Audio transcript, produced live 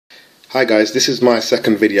Hi guys, this is my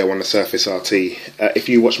second video on the Surface RT. If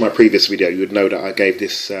you watched my previous video, you would know that I gave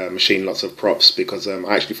this machine lots of props because I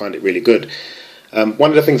actually find it really good. One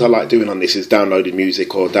of the things I like doing on this is downloading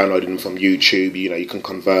music or downloading them from YouTube. You know, you can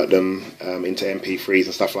convert them into MP3s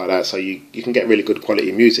and stuff like that, so you can get really good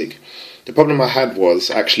quality music. The problem I had was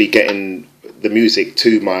actually getting the music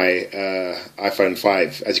to my iPhone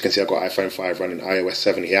 5. As you can see, I've got iPhone 5 running iOS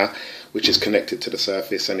 7 here, which is connected to the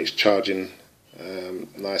Surface and it's charging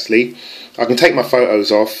nicely. I can take my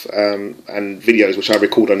photos off and videos which I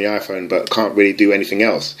record on the iPhone, but can't really do anything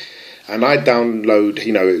else. And I download,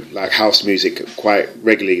 you know, like house music quite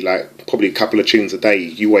regularly, like probably a couple of tunes a day.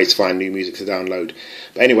 You always find new music to download.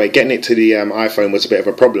 But anyway, getting it to the iPhone was a bit of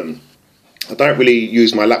a problem. I don't really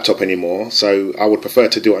use my laptop anymore, so I would prefer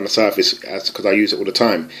to do it on the Surface because I use it all the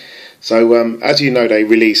time. So as you know, they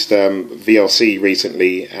released VLC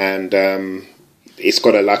recently, and it's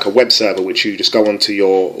got like a web server which you just go onto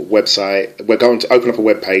your website. We're going to open up a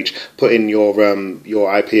web page, put in your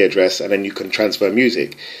IP address, and then you can transfer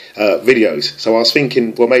music, videos. So I was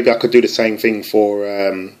thinking, well, maybe I could do the same thing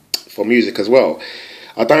for music as well.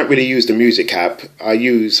 I don't really use the music app. I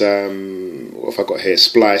use what have I got here?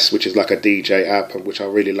 Splice, which is like a DJ app, which I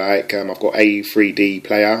really like. I've got A3D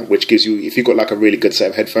player, which gives you, if you've got like a really good set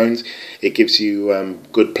of headphones, it gives you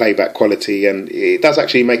good playback quality, and it does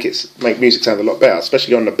actually make music sound a lot better,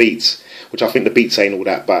 especially on the beats, which I think the beats ain't all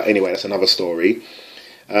that, but anyway, that's another story.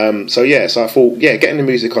 So I thought, getting the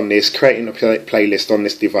music on this, creating a playlist on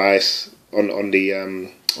this device on the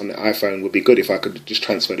iPhone would be good if I could just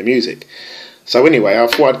transfer the music. So anyway, I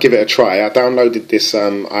thought I'd give it a try. I downloaded this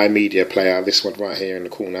iMedia player, this one right here in the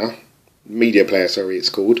corner. Media player, sorry,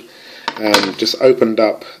 it's called. Just opened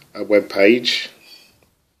up a web page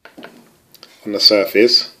on the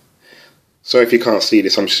Surface. Sorry if you can't see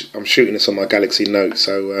this, I'm shooting this on my Galaxy Note,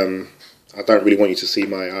 so I don't really want you to see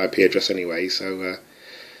my IP address anyway. So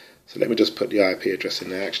let me just put the IP address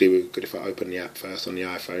in there. Actually, we're good if I open the app first on the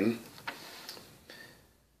iPhone.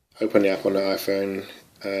 Open the app on the iPhone.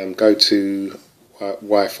 Go to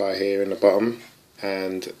Wi-Fi here in the bottom,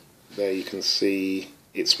 and there you can see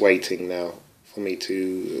it's waiting now for me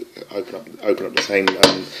to open up the same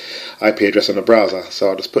IP address on the browser. So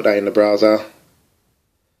I'll just put that in the browser,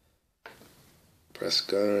 press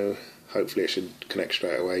go. Hopefully it should connect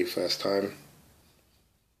straight away first time.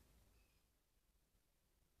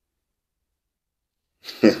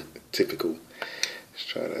 Typical. Let's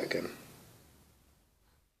try that again.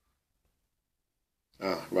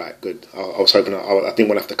 Oh, right, good. I was hoping I didn't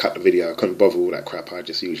want to have to cut the video. I couldn't bother with all that crap. I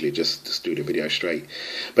just usually just do the video straight.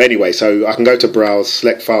 But anyway, so I can go to browse,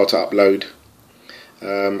 select file to upload.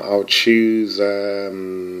 I'll choose,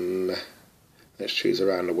 let's choose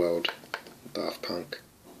Around the World, Daft Punk,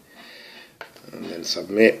 and then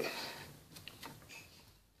submit.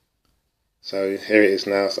 So here it is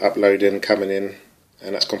now, it's uploading, coming in,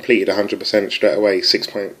 and that's completed 100% straight away,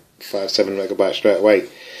 6.57 megabytes straight away.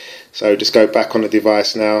 So just go back on the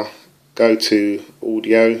device now, go to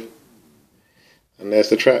audio, and there's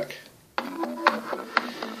the track.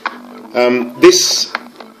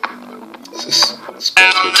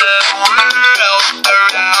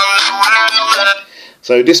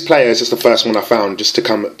 So this player is just the first one I found, just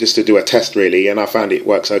to do a test really, and I found it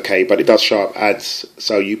works okay, but it does show up ads.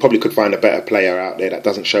 So you probably could find a better player out there that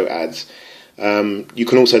doesn't show ads. You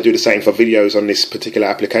can also do the same for videos on this particular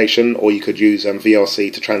application, or you could use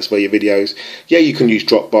VLC to transfer your videos. Yeah, you can use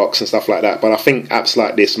Dropbox and stuff like that, but I think apps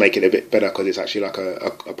like this make it a bit better because it's actually like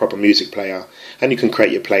a proper music player, and you can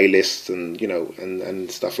create your playlists and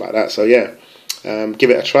and stuff like that. So yeah,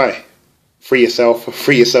 give it a try. Free yourself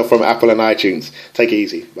from Apple and iTunes. Take it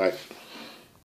easy. Bye.